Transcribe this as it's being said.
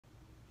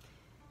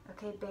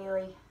Okay,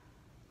 Bailey,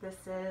 this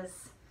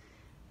is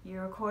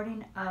your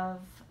recording of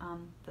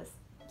the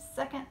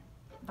second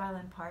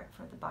violin part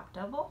for the Bach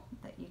double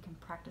that you can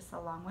practice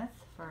along with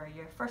for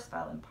your first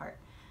violin part.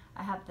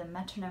 I have the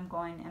metronome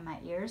going in my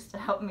ears to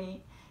help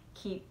me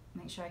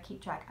make sure I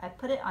keep track. I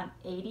put it on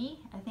 80.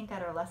 I think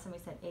at our lesson we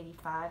said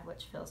 85,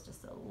 which feels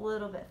just a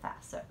little bit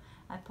fast, so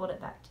I pulled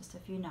it back just a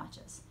few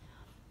notches.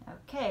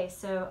 Okay,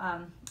 so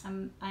I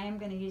am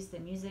going to use the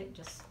music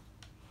just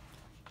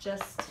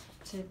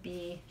to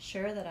be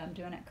sure that I'm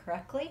doing it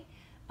correctly.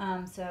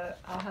 So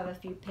I'll have a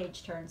few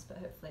page turns, but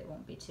hopefully it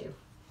won't be too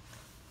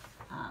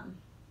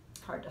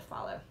hard to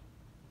follow.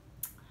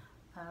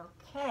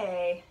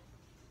 Okay,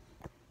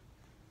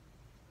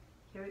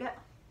 here we go.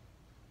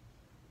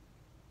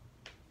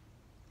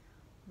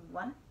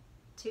 1,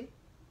 2,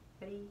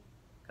 ready,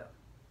 go.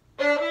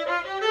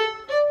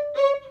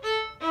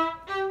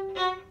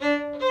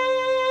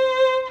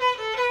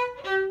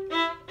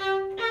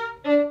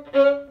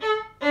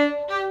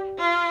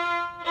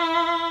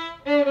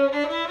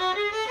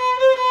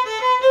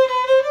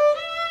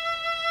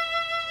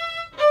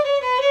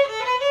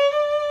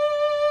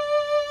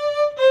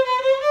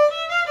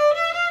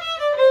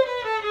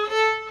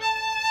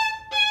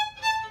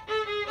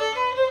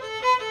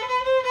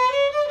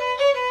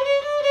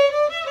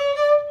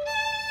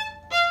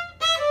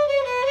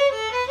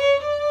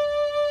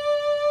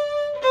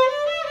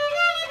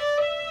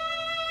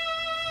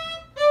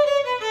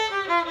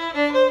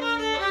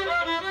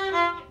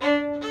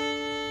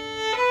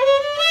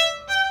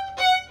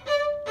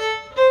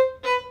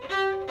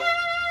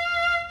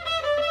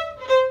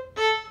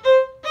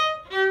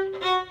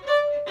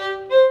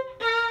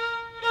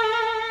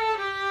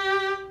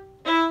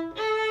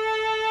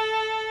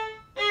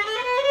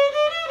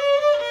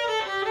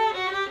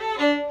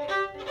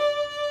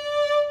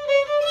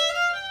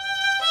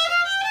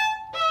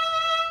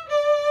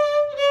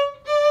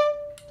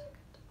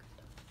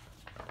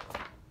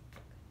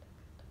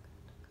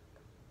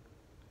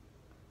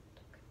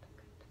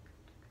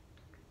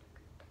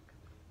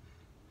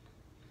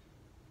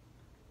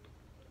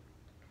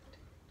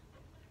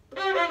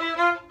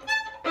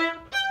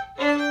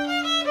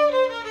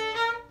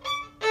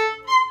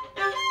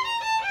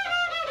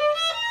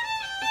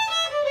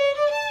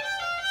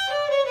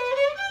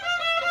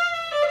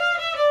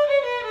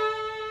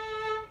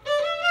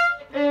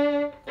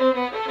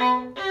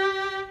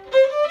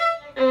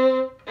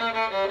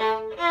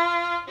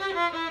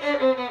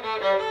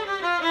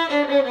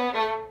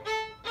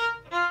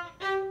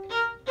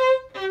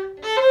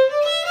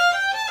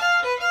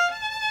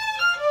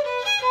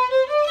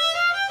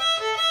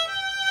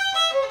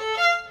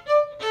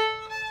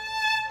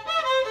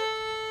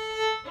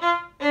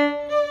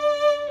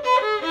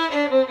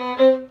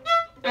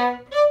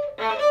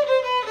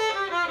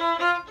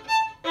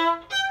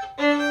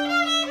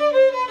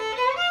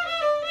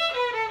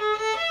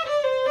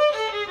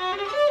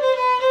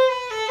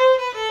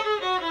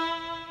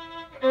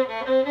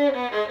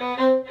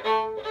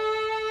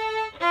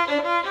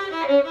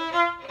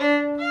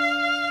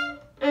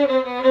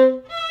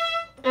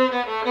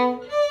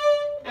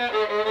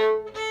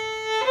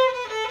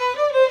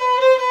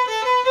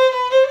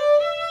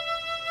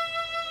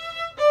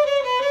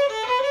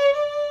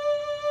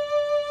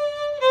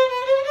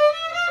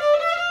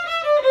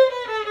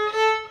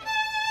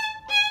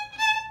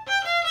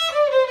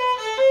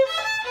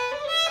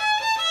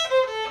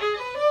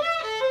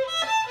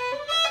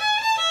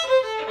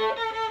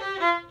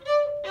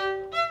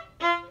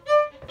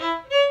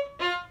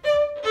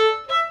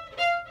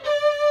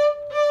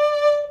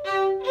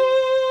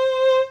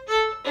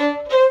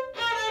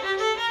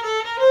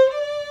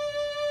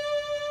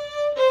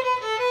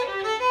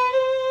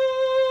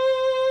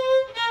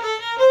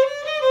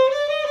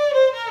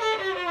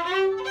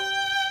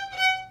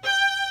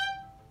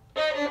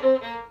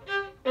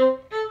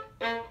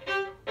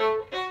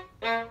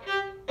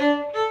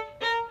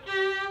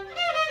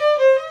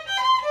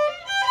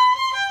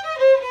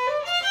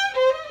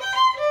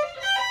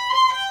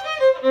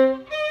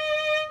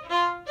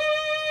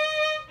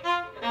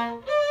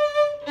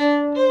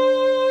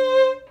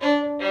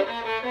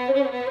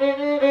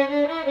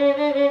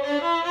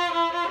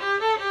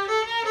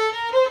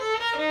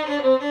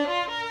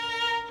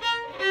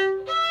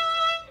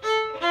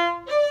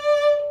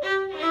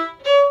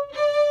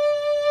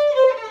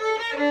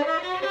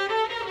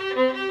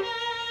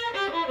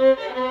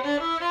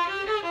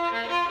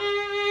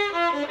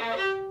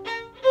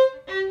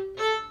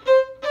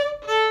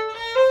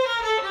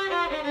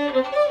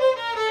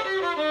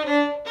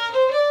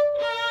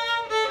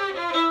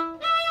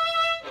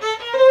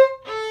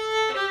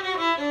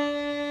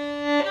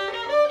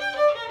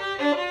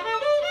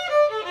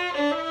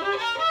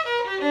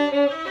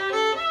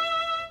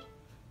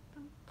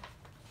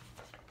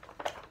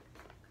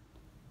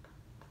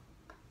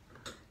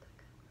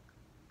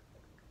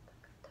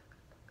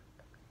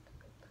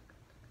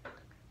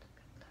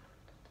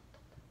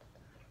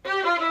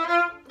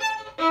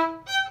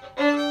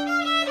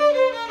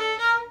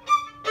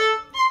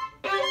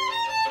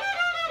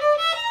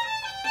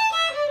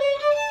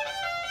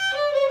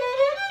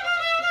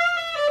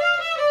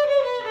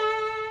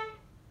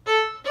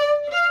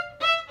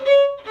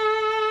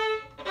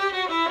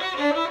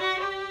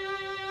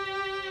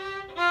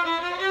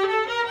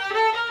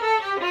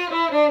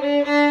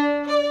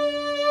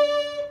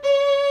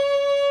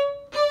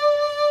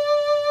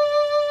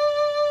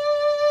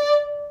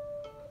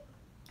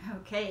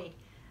 Okay,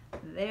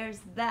 there's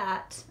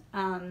that.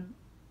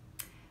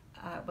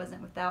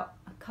 Wasn't without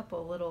a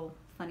couple little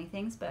funny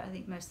things, but I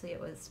think mostly it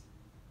was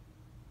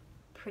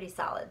pretty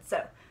solid.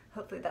 So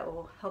hopefully that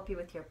will help you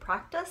with your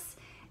practice.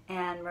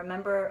 And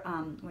remember,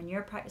 when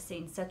you're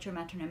practicing, set your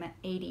metronome at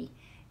 80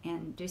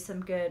 and do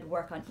some good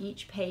work on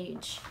each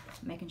page,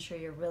 making sure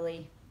you're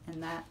really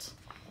in that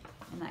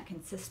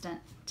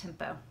consistent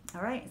tempo.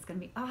 All right, it's gonna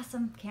be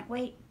awesome. Can't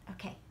wait.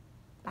 Okay,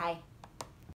 bye.